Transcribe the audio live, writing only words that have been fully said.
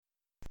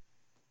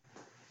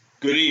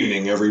Good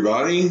evening,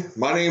 everybody.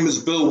 My name is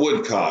Bill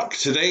Woodcock.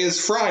 Today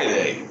is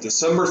Friday,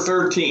 December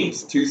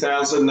 13th,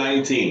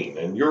 2019,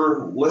 and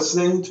you're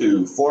listening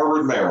to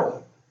Forward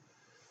Maryland.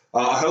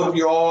 I hope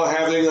you're all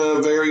having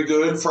a very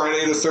good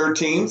Friday the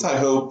 13th. I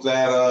hope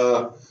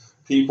that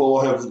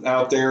people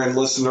out there in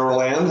listener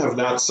land have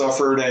not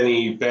suffered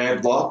any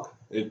bad luck,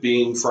 it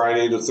being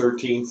Friday the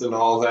 13th and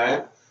all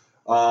that.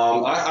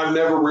 I've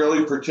never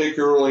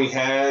really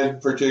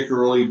had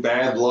particularly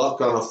bad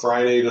luck on a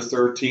Friday the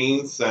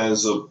 13th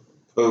as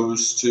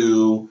opposed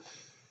to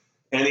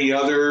any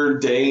other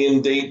day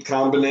and date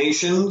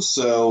combination.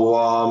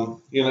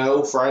 So,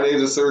 Friday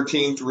the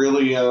 13th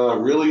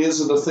really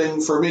isn't a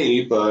thing for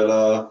me.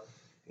 But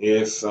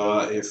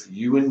if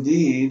you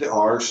indeed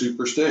are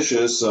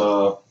superstitious,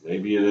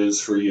 maybe it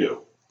is for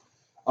you.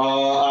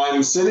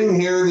 I'm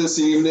sitting here this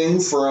evening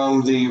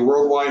from the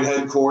worldwide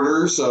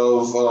headquarters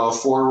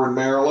of Forward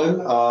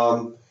Maryland,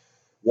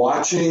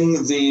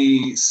 watching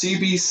the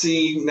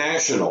CBC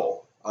National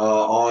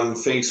on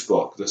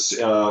Facebook. This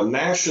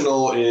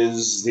National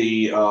is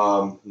the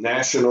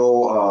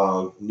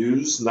national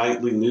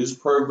nightly news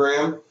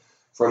program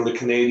from the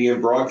Canadian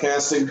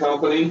Broadcasting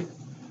Company.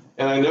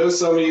 And I know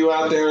some of you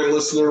out there in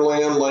listener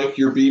land like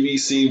your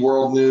BBC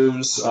World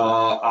News.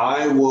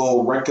 I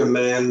will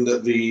recommend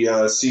the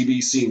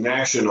CBC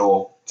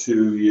National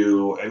to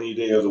you any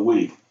day of the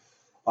week.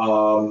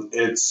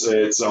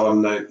 It's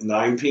on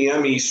 9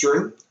 p.m.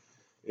 Eastern.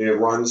 It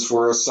runs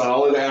for a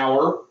solid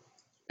hour,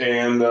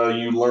 and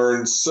you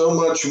learn so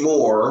much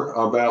more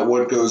about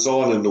what goes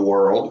on in the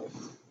world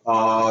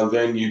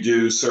than you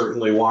do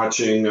certainly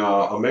watching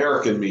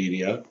American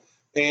media.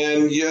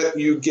 And yet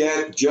you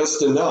get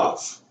just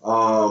enough.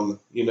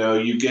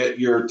 You get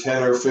your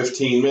 10 or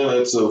 15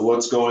 minutes of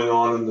what's going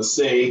on in the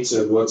States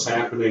and what's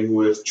happening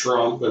with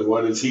Trump and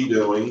what is he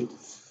doing.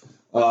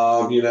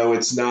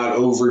 It's not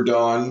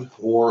overdone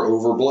or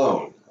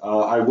overblown.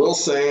 I will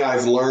say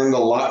I've learned a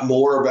lot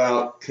more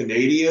about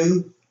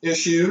Canadian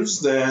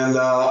issues than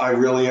I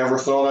really ever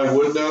thought I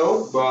would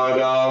know.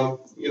 But,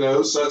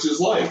 such is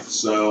life.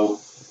 So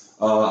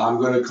I'm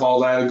going to call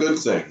that a good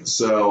thing.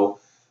 So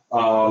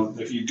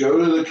if you go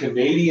to the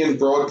Canadian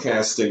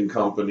Broadcasting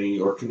Company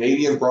or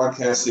Canadian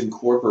Broadcasting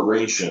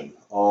Corporation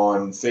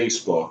on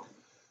Facebook,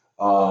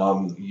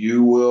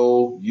 you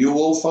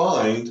will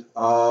find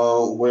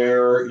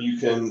where you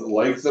can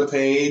like the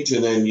page,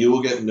 and then you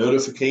will get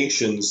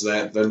notifications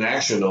that the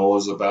National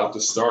is about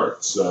to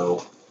start.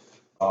 So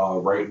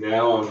right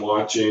now I'm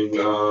watching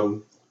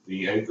the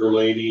anchor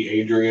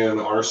lady Adrienne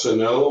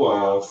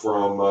Arsenault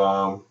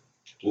from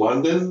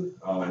London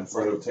in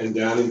front of 10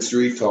 Downing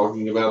Street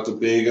talking about the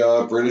big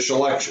British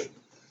election.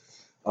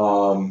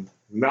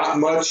 Not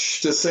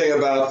much to say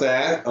about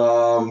that. At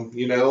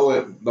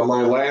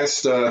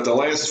the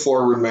last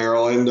Forward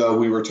Maryland,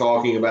 we were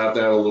talking about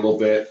that a little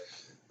bit.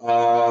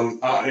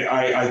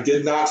 I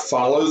did not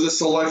follow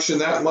this election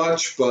that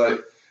much,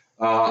 but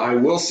I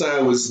will say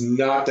I was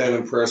not that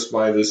impressed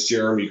by this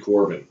Jeremy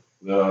Corbyn,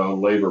 the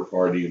Labour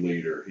Party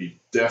leader. He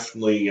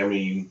definitely,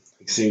 he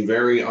seemed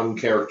very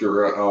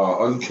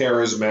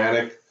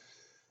uncharismatic,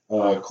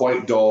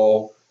 quite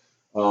dull.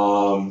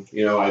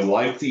 I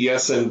like the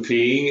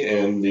SNP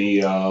and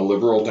the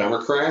Liberal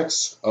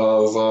Democrats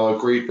of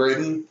Great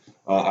Britain.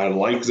 I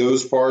like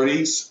those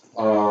parties.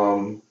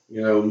 Not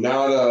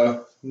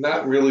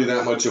really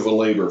that much of a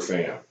Labour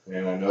fan.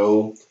 And I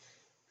know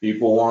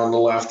people on the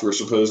left were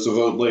supposed to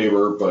vote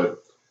Labour, but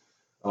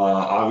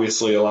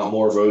obviously a lot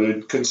more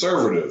voted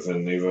Conservative,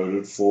 and they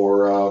voted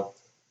for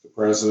the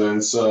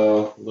president's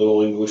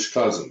little English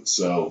cousin.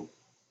 So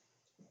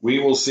we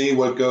will see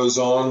what goes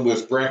on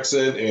with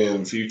Brexit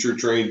and future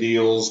trade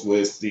deals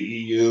with the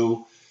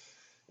EU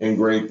and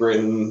Great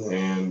Britain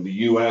and the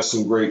U.S.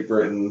 and Great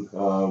Britain.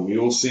 We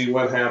will see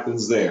what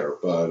happens there.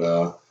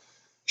 But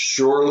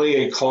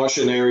surely a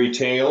cautionary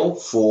tale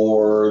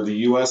for the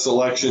U.S.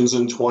 elections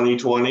in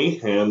 2020,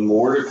 and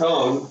more to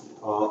come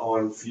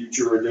on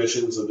future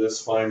editions of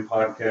this fine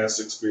podcast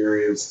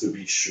experience, to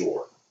be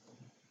sure.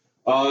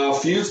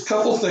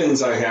 Couple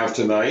things I have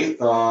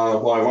tonight.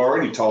 I've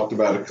already talked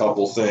about a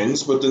couple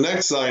things, but the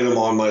next item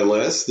on my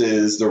list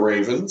is the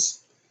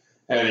Ravens.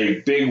 Had a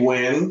big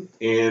win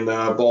in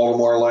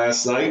Baltimore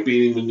last night,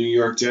 beating the New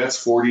York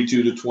Jets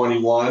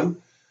 42-21.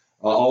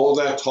 All of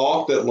that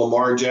talk that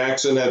Lamar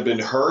Jackson had been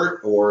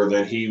hurt or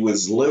that he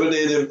was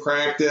limited in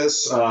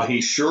practice, he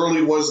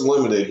surely was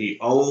limited. He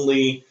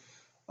only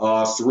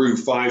threw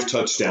 5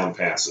 touchdown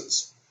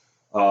passes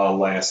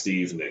last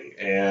evening.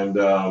 And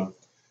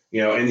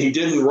he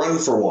didn't run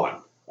for one.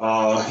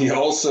 He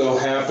also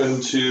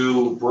happened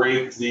to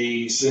break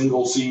the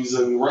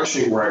single-season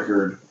rushing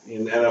record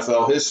in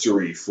NFL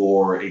history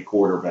for a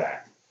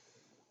quarterback.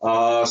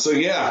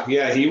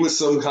 He was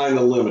some kind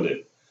of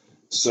limited.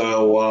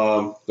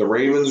 So the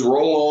Ravens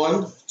roll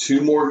on.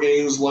 2 more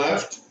games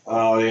left.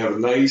 They have a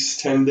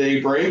nice 10-day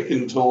break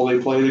until they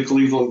play the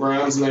Cleveland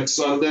Browns next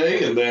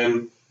Sunday, and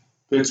then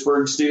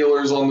Pittsburgh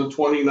Steelers on the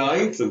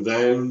 29th, and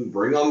then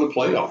bring on the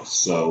playoffs.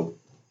 So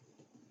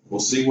we'll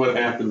see what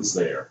happens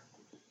there.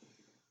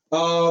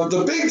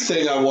 The big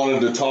thing I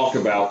wanted to talk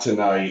about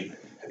tonight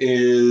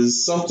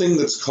is something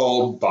that's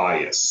called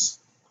bias.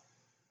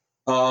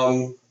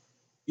 Um,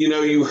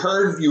 you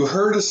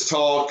heard us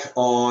talk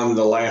on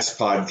the last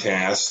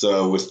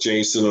podcast with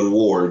Jason and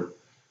Ward.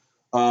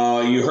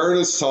 You heard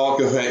us talk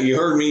about. You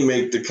heard me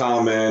make the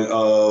comment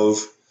of,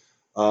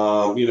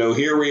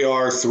 here we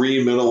are,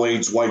 three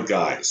middle-aged white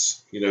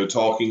guys,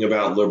 talking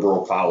about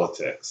liberal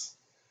politics.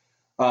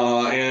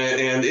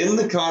 And in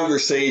the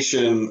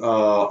conversation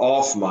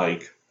off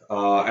mic,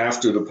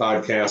 after the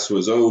podcast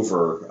was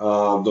over,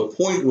 the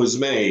point was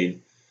made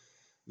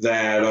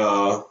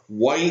that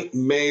white,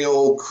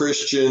 male,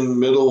 Christian,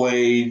 middle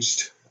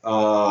aged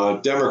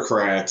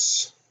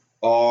Democrats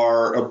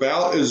are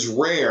about as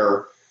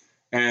rare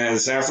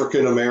as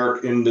African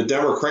American in the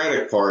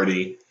Democratic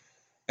Party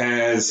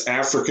as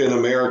African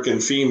American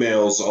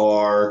females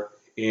are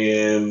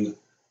in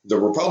the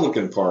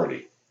Republican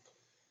Party.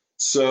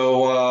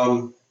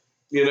 So,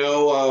 in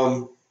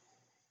a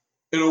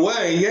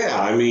way, yeah,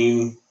 I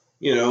mean,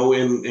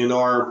 in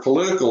our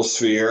political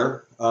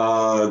sphere,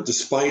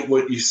 despite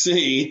what you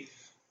see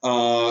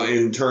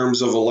in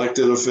terms of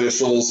elected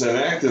officials and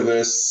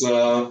activists,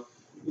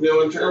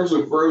 in terms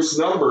of gross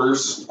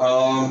numbers,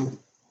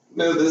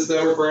 this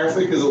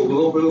demographic is a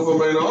little bit of a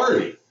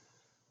minority.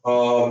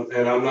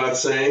 And I'm not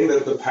saying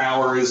that the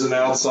power isn't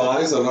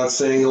outsized. I'm not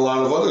saying a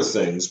lot of other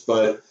things,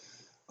 but,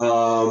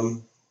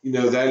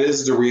 that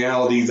is the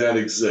reality that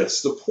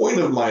exists. The point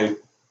of my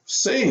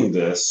saying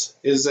this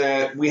is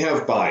that we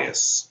have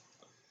bias.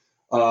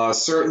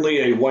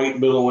 Certainly a white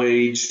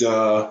middle-aged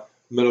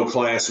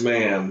middle-class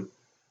man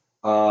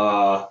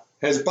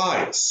has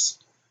bias.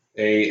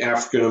 A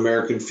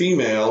African-American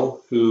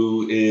female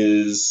who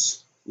is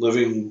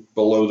living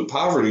below the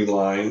poverty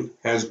line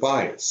has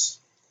bias.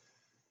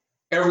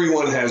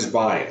 Everyone has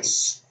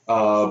bias.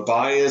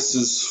 Bias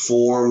is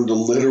formed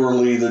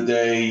literally the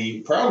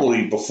day,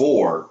 probably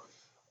before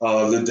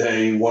the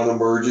day one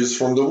emerges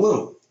from the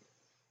womb.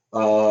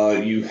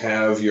 You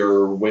have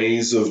your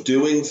ways of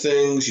doing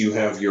things, you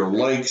have your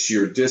likes,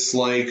 your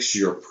dislikes,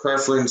 your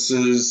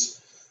preferences,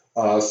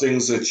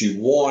 things that you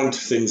want,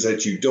 things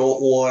that you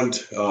don't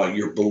want,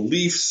 your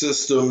belief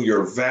system,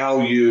 your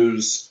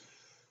values.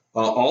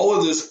 All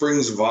of this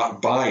brings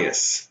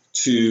bias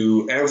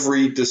to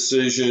every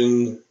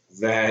decision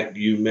that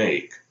you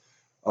make,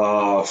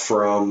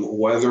 from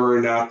whether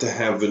or not to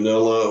have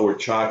vanilla or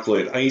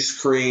chocolate ice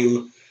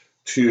cream,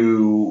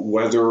 to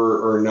whether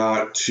or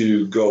not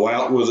to go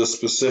out with a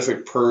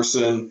specific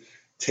person,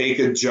 take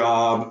a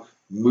job,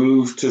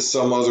 move to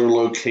some other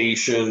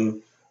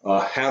location,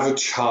 have a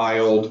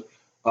child,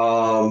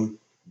 buy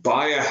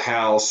a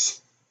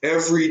house.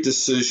 Every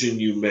decision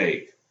you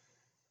make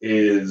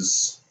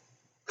is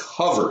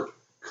covered,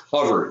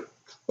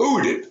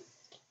 coated,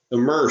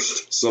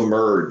 immersed,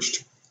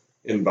 submerged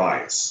in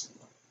bias.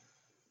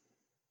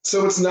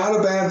 So it's not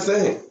a bad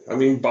thing. I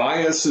mean,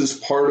 bias is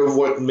part of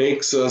what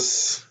makes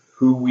us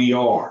who we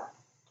are.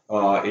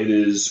 It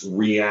is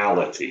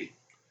reality.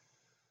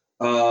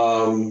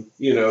 Bias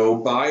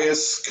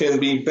can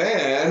be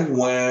bad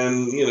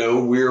when,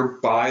 we're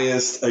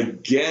biased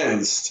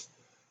against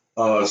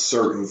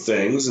certain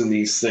things, and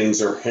these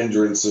things are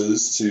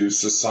hindrances to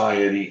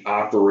society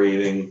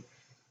operating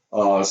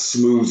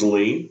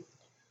smoothly.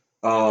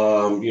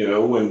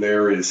 When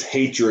there is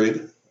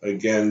hatred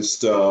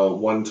against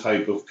one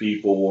type of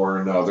people or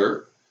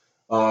another.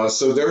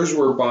 So there's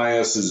where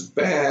bias is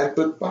bad,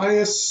 but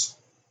bias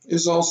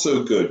is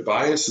also good.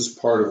 Bias is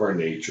part of our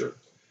nature.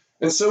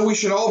 And so we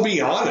should all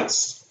be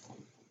honest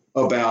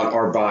about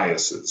our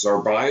biases.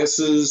 Our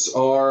biases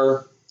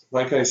are,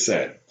 like I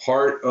said,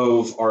 part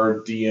of our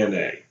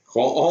DNA.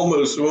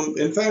 Almost,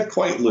 in fact,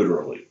 quite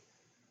literally,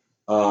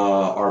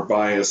 our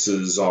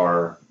biases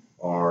are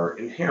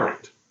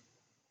inherent.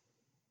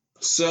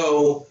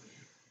 So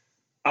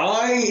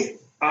I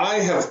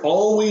have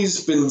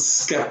always been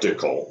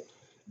skeptical,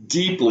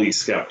 deeply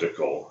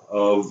skeptical,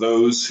 of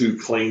those who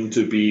claim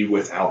to be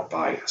without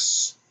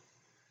bias.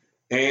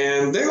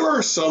 And there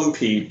are some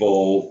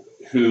people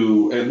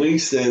who, at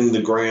least in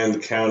the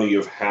Grand County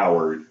of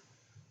Howard,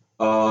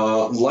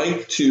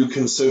 like to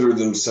consider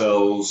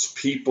themselves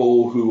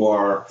people who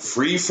are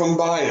free from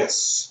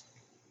bias.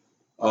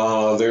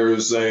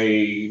 There's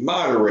a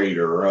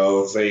moderator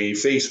of a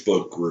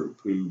Facebook group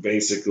who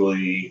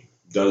basically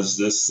does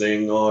this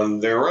thing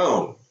on their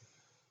own,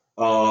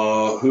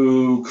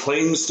 who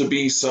claims to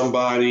be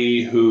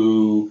somebody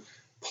who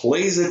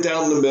plays it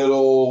down the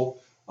middle.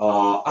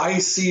 I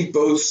see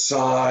both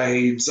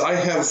sides. I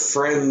have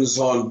friends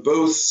on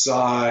both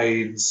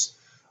sides,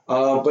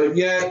 but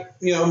yet,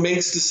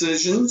 makes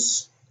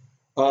decisions.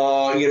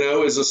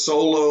 Is a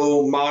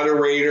solo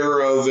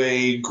moderator of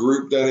a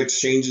group that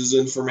exchanges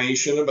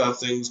information about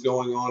things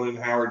going on in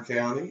Howard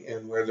County,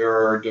 and where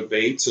there are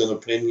debates and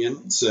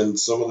opinions, and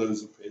some of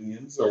those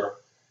opinions are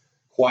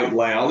quite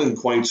loud and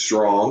quite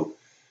strong.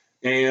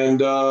 And,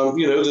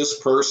 this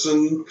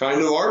person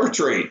kind of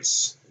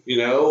arbitrates.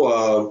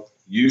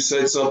 You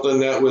said something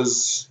that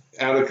was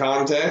out of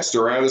context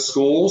or out of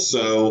school,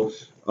 so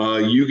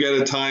you get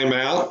a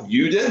timeout.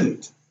 You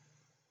didn't.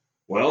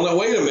 well, now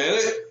wait a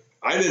minute.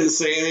 I didn't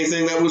say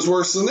anything that was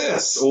worse than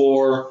this.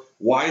 Or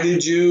why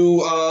did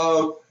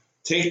you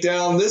take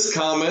down this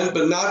comment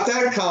but not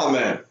that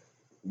comment?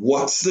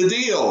 What's the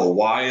deal?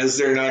 Why is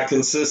there not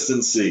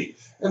consistency?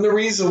 And the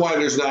reason why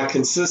there's not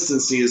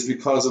consistency is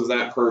because of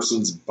that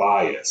person's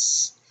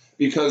bias.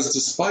 Because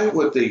despite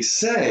what they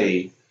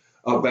say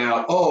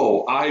about,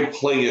 oh, I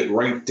play it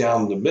right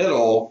down the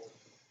middle,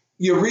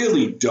 you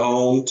really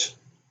don't.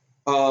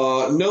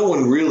 No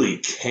one really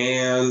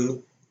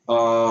can.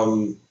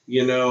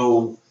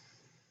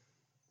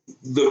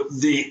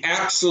 The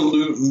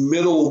absolute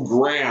middle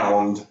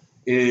ground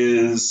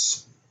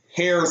is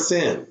hair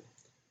thin.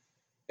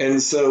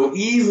 And so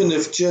even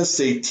if just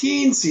a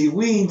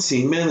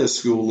teensy-weensy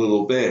minuscule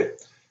little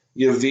bit,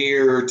 you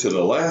veer to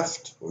the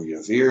left or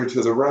you veer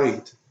to the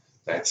right,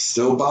 that's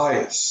still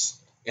bias.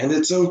 And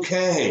it's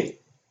okay.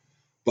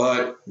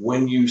 But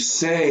when you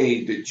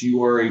say that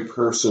you are a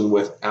person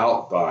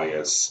without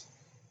bias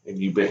and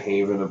you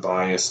behave in a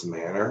biased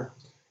manner,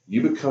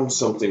 you become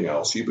something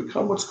else. You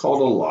become what's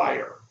called a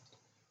liar.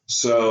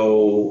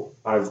 So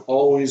I've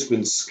always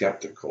been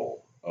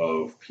skeptical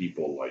of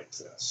people like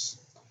this.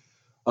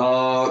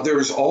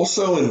 There's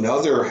also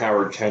another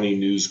Howard County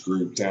news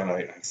group that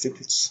I think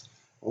it's,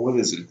 what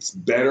is it? It's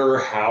Better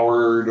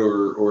Howard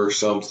or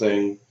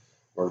something,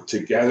 or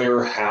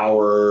Together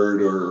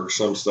Howard or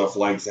some stuff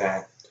like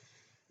that.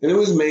 And it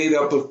was made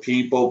up of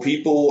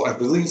people, I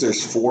believe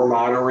there's 4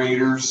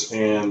 moderators,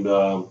 and,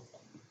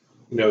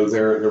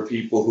 there are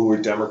people who are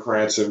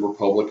Democrats and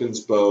Republicans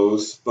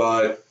both,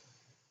 but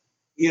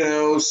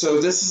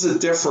so this is a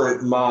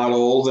different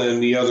model than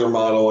the other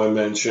model I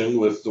mentioned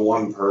with the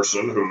one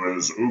person who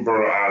is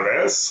uber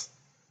alles.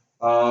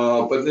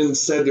 But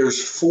instead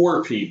there's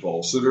 4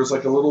 people. So there's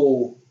like a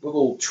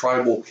little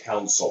tribal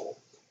council.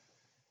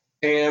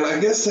 And I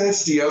guess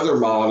that's the other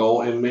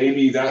model. And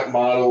maybe that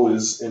model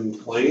is in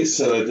place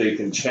so that they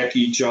can check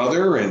each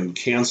other and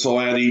cancel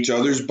out each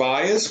other's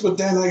bias. But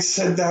then I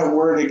said that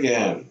word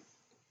again,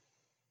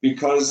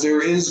 because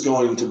there is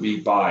going to be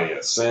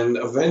bias. And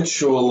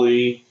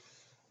eventually,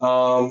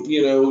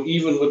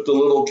 even with the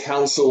little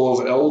council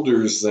of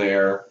elders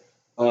there,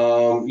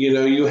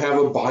 you have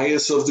a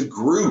bias of the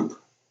group,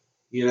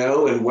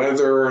 and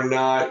whether or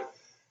not,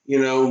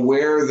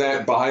 where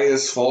that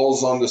bias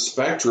falls on the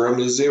spectrum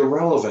is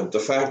irrelevant. The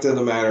fact of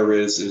the matter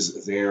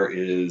is there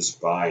is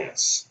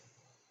bias.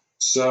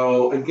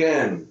 So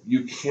again,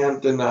 you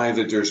can't deny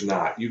that there's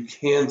not. You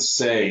can't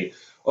say,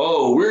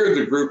 oh, we're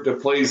the group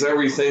that plays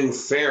everything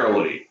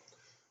fairly.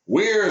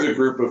 We're the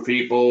group of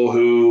people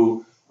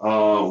who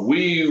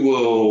we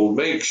will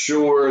make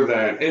sure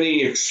that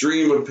any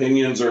extreme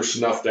opinions are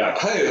snuffed out.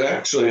 Hey,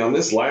 actually, on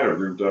this latter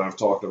group that I've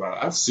talked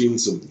about, I've seen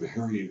some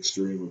very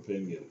extreme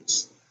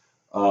opinions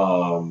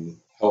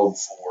held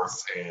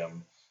forth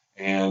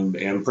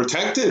and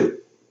protected.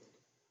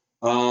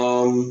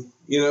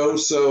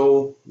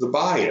 So the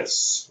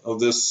bias of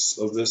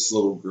this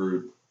little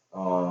group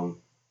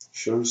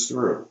shows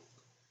through.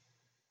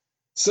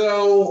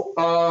 So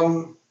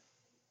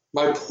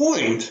my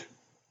point,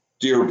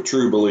 dear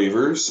true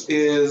believers,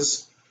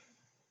 is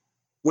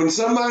when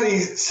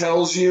somebody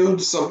tells you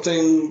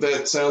something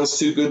that sounds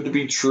too good to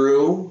be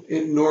true,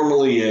 it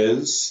normally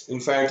is.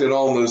 In fact, it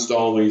almost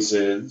always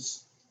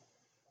is.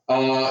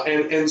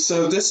 And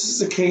so this is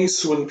the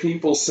case when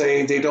people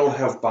say they don't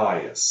have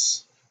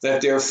bias,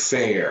 that they're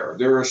fair,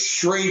 they're a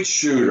straight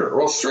shooter.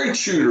 Well, straight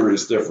shooter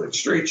is different.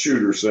 Straight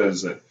shooter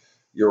says that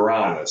you're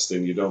honest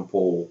and you don't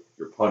pull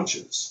your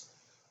punches.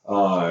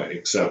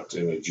 Except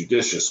in a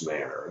judicious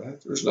manner.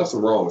 There's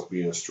nothing wrong with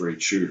being a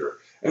straight shooter.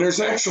 And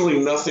there's actually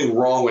nothing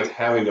wrong with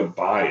having a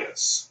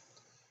bias.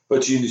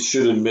 But you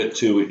should admit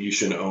to it, you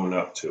should own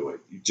up to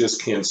it. You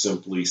just can't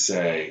simply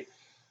say,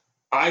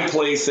 I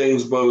play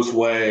things both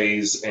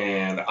ways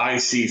and I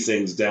see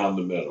things down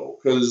the middle.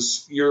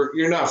 Because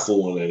you're not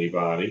fooling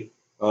anybody,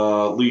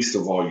 least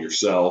of all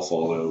yourself,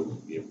 although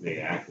you may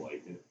act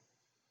like it.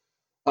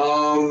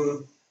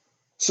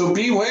 So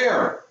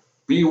beware.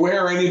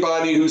 Beware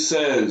anybody who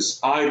says,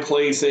 I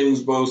play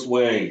things both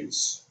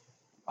ways.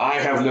 I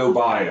have no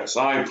bias.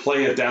 I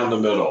play it down the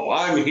middle.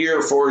 I'm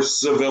here for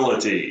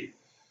civility.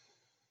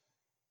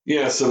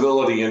 Yeah,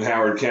 civility in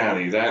Howard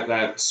County.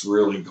 That's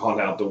really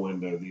gone out the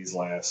window these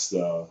last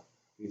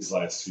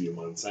few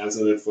months,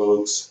 hasn't it,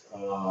 folks?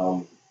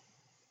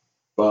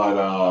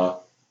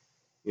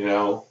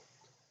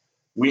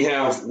 We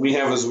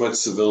have as much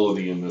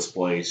civility in this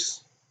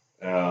place,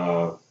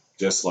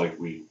 just like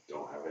we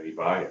don't have any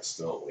bias,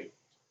 don't we?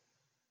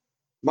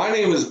 My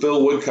name is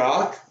Bill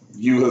Woodcock.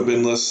 You have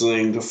been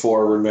listening to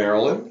Forward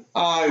Maryland.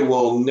 I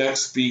will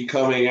next be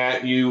coming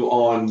at you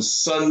on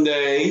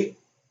Sunday,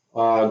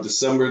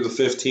 December the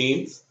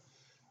 15th,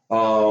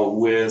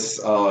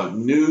 with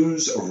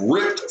news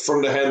ripped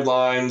from the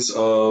headlines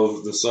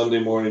of the Sunday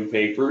morning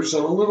papers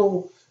and a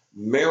little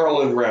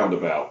Maryland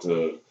roundabout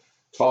to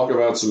talk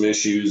about some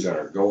issues that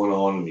are going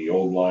on in the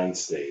old line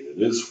state. It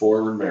is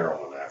Forward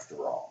Maryland,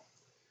 after all.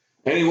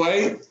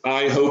 Anyway,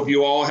 I hope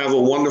you all have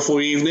a wonderful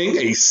evening,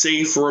 a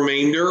safe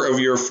remainder of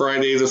your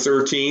Friday the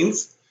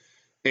 13th,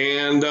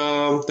 and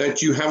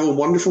that you have a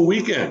wonderful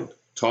weekend.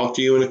 Talk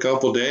to you in a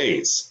couple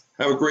days.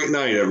 Have a great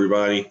night,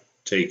 everybody.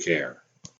 Take care.